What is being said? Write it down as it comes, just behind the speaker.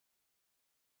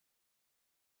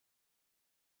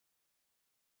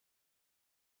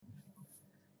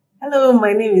Hello,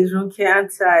 my name is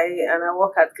Antaih, and I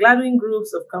work at Gladwin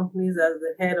Groups of companies as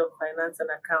the head of finance and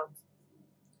account.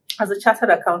 As a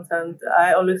chartered accountant,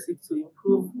 I always seek to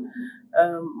improve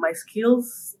my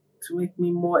skills to make me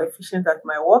more efficient at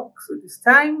my work. So this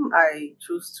time, I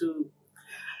chose to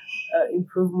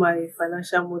improve my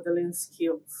financial modeling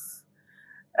skills.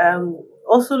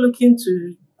 Also looking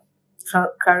to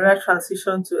career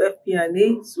transition to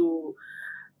FP&A, so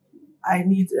I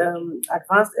need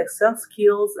advanced Excel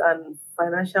skills and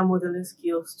financial modeling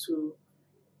skills to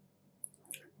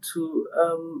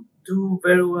do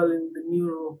very well in the new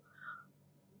role.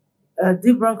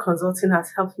 Brown Consulting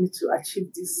has helped me to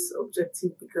achieve this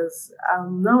objective because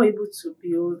I'm now able to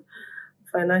build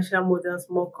financial models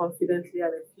more confidently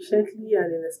and efficiently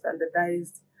and in a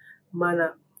standardized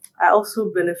manner. I also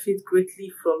benefit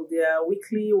greatly from their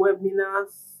weekly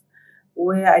webinars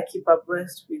where I keep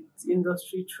abreast with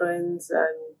industry trends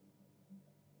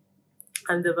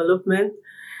and development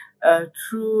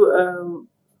through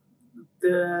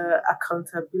the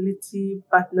accountability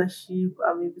partnership.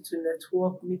 I'm able to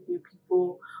network, meet new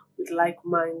people with like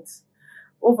minds.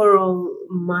 Overall,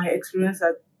 my experience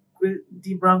at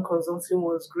Brown Consulting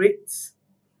was great.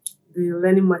 The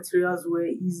learning materials were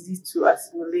easy to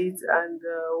assimilate and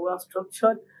well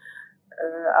structured.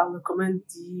 I recommend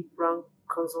Brown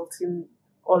Consulting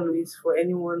always for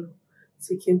anyone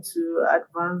seeking to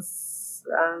advance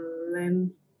and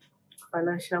learn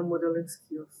financial modeling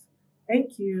skills.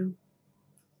 Thank you.